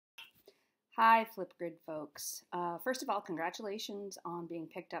Hi, FlipGrid folks. First of all, congratulations on being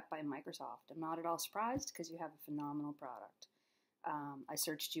picked up by Microsoft. I'm not at all surprised because you have a phenomenal product. I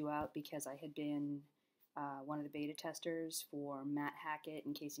searched you out because I had been one of the beta testers for Matt Hackett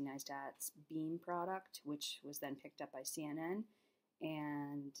and Casey Neistat's Beam product, which was then picked up by CNN.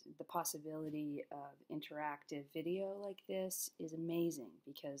 And the possibility of interactive video like this is amazing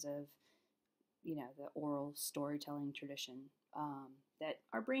because of, the oral storytelling tradition that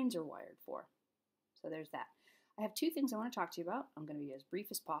our brains are wired for. So there's that. I have two things I want to talk to you about. I'm going to be as brief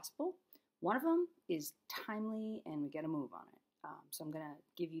as possible. One of them is timely and we got to move on it. So I'm going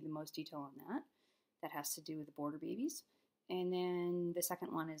to give you the most detail on that. That has to do with the border babies. And then the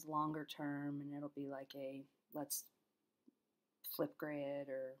second one is longer term, and it'll be like a let's FlipGrid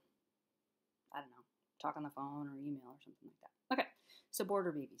or, I don't know, talk on the phone or email or something like that. Okay, so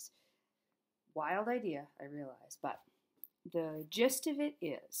border babies. Wild idea, I realize, but the gist of it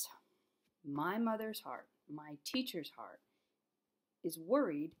is my mother's heart, my teacher's heart, is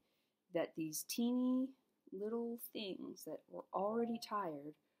worried that these teeny little things that were already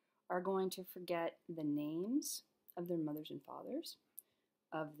tired are going to forget the names of their mothers and fathers,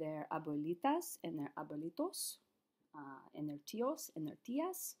 of their abuelitas and their abuelitos, and their tios and their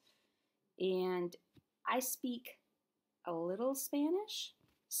tias. And I speak a little Spanish,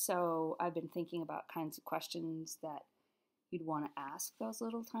 so I've been thinking about kinds of questions that you'd want to ask those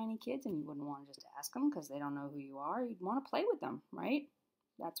little tiny kids, and you wouldn't want to just ask them because they don't know who you are. You'd want to play with them, right?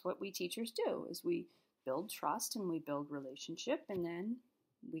 That's what we teachers do, is we build trust and we build relationship, and then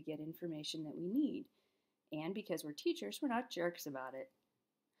we get information that we need. And because we're teachers, we're not jerks about it.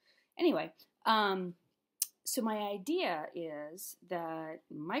 Anyway, so my idea is that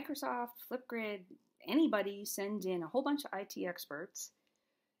Microsoft, FlipGrid, anybody sends in a whole bunch of IT experts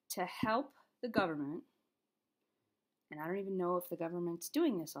to help the government. And I don't even know if the government's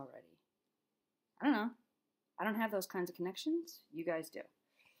doing this already. I don't know. I don't have those kinds of connections. You guys do.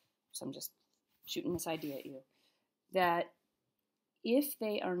 So I'm just shooting this idea at you. That if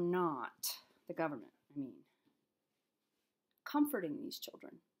they are not, the government, comforting these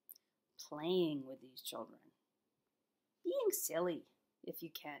children, playing with these children, being silly if you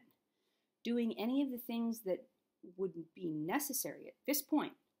can, doing any of the things that would be necessary at this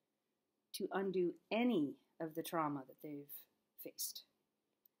point to undo any of the trauma that they've faced.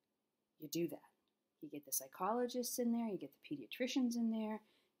 You do that. You get the psychologists in there, you get the pediatricians in there,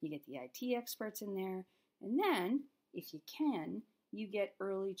 you get the IT experts in there, and then, if you can, you get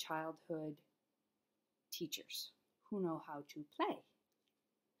early childhood teachers who know how to play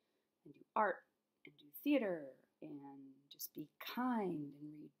and do art and do theater and just be kind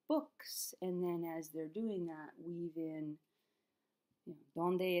and read books. And then as they're doing that, weave in,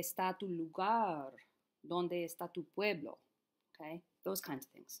 ¿Dónde está tu lugar? ¿Dónde está tu pueblo? Okay, those kinds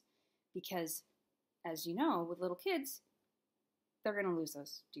of things. Because, as you know, with little kids, they're going to lose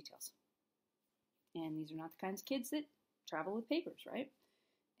those details. And these are not the kinds of kids that travel with papers, right?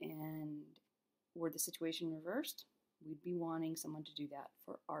 And were the situation reversed, we'd be wanting someone to do that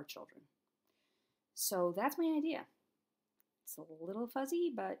for our children. So that's my idea. It's a little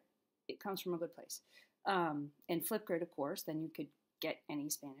fuzzy, but it comes from a good place. And FlipGrid, of course, then you could get any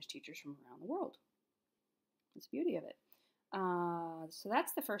Spanish teachers from around the world. That's the beauty of it. So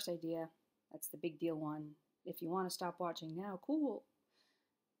that's the first idea. That's the big deal one. If you want to stop watching now, cool.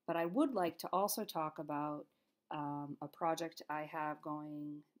 But I would like to also talk about a project I have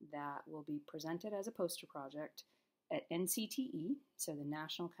going that will be presented as a poster project at NCTE, so the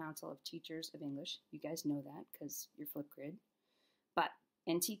National Council of Teachers of English. You guys know that because you're FlipGrid. But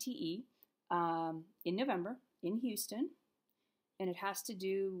NCTE in November in Houston, and it has to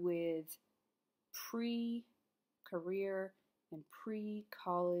do with pre-career and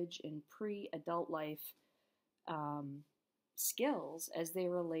pre-college and pre-adult life skills as they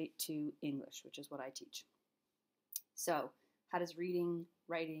relate to English, which is what I teach. So, how does reading,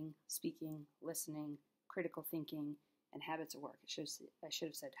 writing, speaking, listening, critical thinking, and habits of work? I should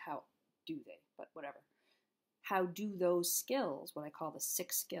have said how do they, but whatever. How do those skills, what I call the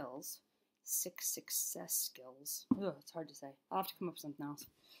 6 skills, 6 success skills, it's hard to say. I'll have to come up with something else.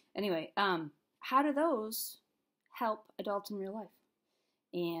 Anyway, how do those help adults in real life?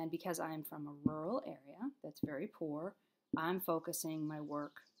 And because I'm from a rural area that's very poor, I'm focusing my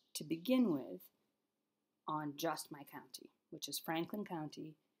work to begin with on just my county, which is Franklin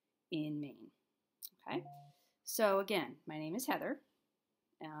County in Maine. Okay? So again, my name is Heather,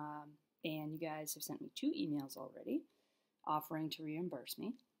 and you guys have sent me 2 emails already offering to reimburse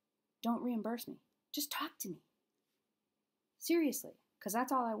me. Don't reimburse me. Just talk to me. Seriously, because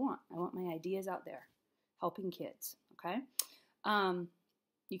that's all I want. I want my ideas out there, helping kids, okay?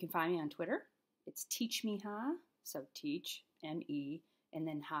 You can find me on Twitter. It's Teach Me Ha, so teach, M-E, and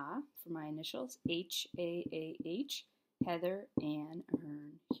then Ha for my initials, H-A-A-H, Heather Ann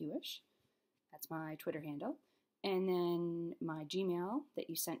Ahern Hewish. That's my Twitter handle. And then my Gmail that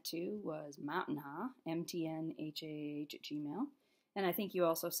you sent to was mountainha, M-T-N-H-A-H at Gmail. And I think you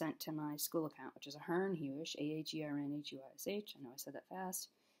also sent to my school account, which is Ahern Hewish, A-H-E-R-N-H-U-I-S-H, I know I said that fast,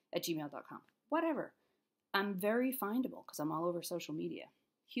 at gmail.com. Whatever. I'm very findable because I'm all over social media.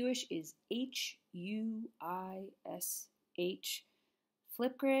 Hewish is H-U-I-S-H.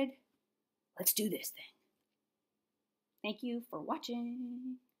 FlipGrid, let's do this thing. Thank you for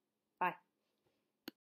watching.